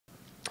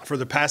For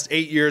the past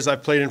 8 years,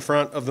 I've played in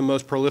front of the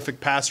most prolific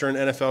passer in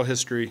NFL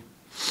history.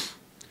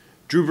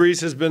 Drew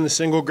Brees has been the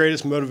single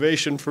greatest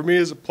motivation for me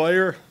as a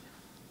player.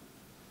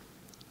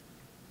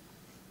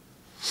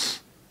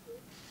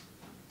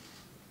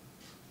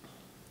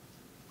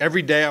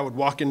 Every day I would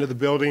walk into the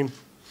building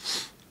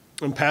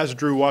and pass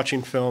Drew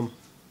watching film.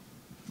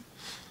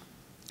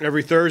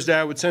 Every Thursday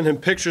I would send him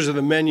pictures of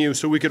the menu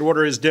so we could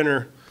order his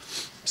dinner,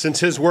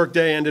 since his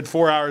workday ended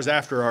 4 hours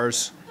after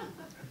ours.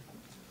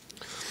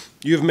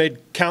 You have made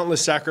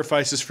countless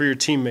sacrifices for your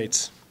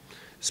teammates,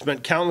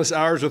 spent countless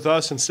hours with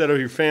us instead of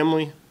your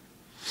family.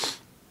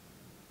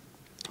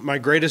 My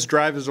greatest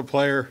drive as a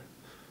player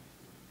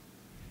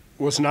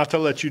was not to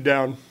let you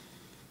down.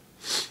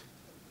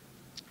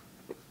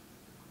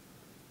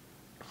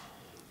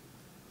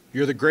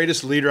 You're the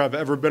greatest leader I've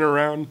ever been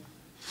around,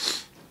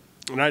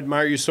 and I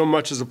admire you so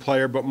much as a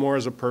player, but more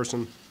as a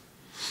person.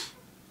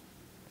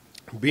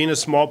 Being a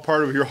small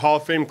part of your Hall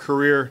of Fame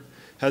career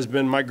has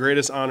been my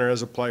greatest honor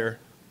as a player.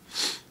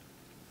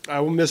 I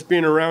will miss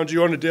being around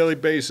you on a daily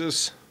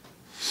basis.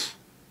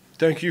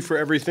 Thank you for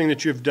everything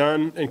that you've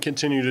done and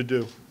continue to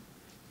do.